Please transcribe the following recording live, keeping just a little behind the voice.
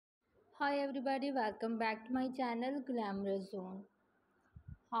Hi everybody, welcome back to my channel Glamorous Zone.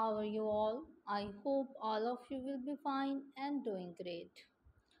 How are you all? I hope all of you will be fine and doing great.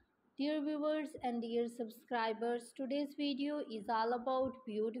 Dear viewers and dear subscribers, today's video is all about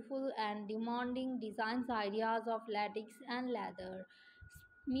beautiful and demanding designs ideas of latex and leather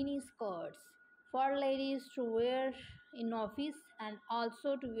mini skirts for ladies to wear in office and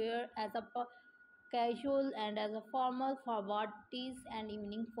also to wear as a casual and as a formal for parties and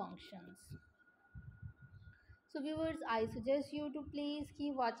evening functions. So viewers, I suggest you to please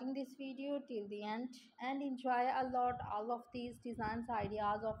keep watching this video till the end and enjoy a lot all of these designs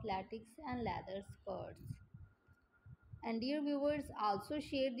ideas of latex and leather skirts. And dear viewers, also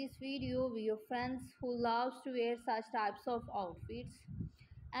share this video with your friends who loves to wear such types of outfits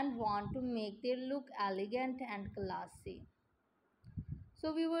and want to make their look elegant and classy.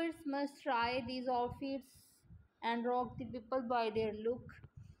 So viewers must try these outfits and rock the people by their look.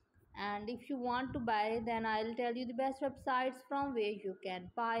 And if you want to buy, then I'll tell you the best websites from where you can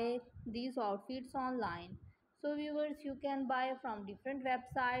buy these outfits online. So viewers, you can buy from different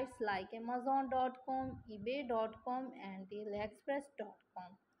websites like amazon.com, ebay.com and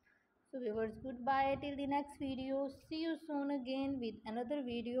aliexpress.com. So viewers, goodbye till the next video. See you soon again with another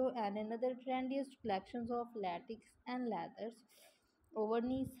video and another trendiest collections of latex and leathers over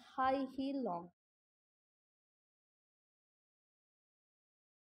knees, high heel, long